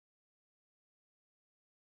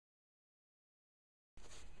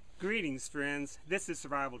Greetings friends, this is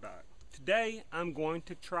Survival Doc. Today I'm going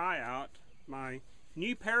to try out my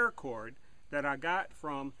new paracord that I got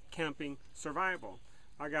from Camping Survival.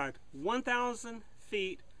 I got 1,000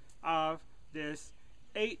 feet of this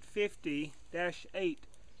 850-8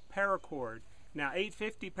 paracord. Now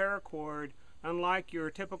 850 paracord, unlike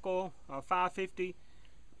your typical 550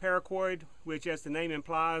 paracord, which as the name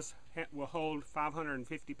implies will hold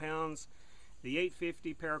 550 pounds, the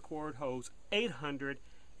 850 paracord holds 850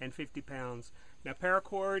 pounds. Now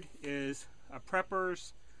paracord is a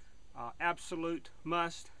prepper's absolute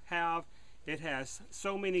must have. It has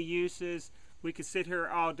so many uses. We could sit here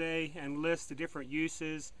all day and list the different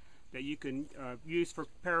uses that you can use for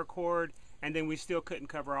paracord, and then we still couldn't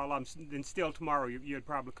cover all of them. Then still tomorrow you'd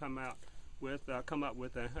probably come up with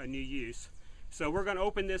a new use. So we're going to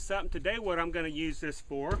open this up. Today what I'm going to use this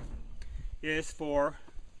for is for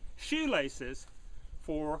shoelaces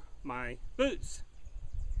for my boots.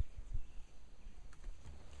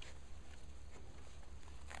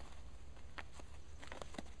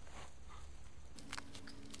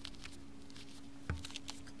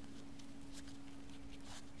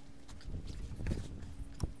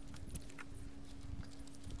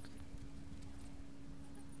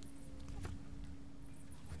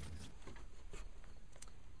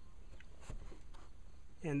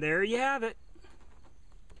 And there you have it.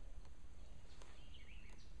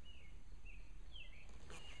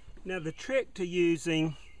 Now the trick to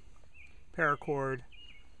using paracord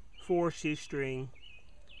for shoestring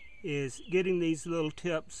is getting these little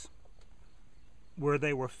tips where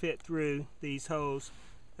they will fit through these holes,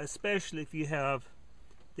 especially if you have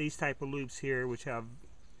these type of loops here which have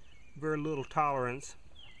very little tolerance.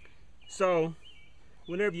 So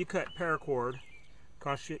whenever you cut paracord,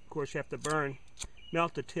 of course you have to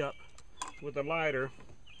melt the tip with a lighter,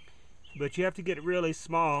 but you have to get it really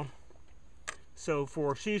small. So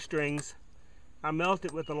for shoestrings, I melt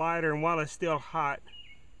it with a lighter, and while it's still hot,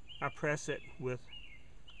 I press it with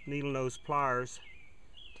needle nose pliers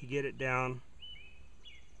to get it down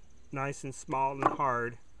nice and small and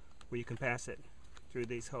hard where you can pass it through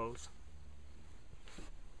these holes.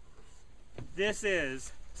 This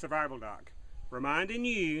is Survival Doc, reminding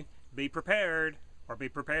you, be prepared or be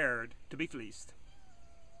prepared to be fleeced.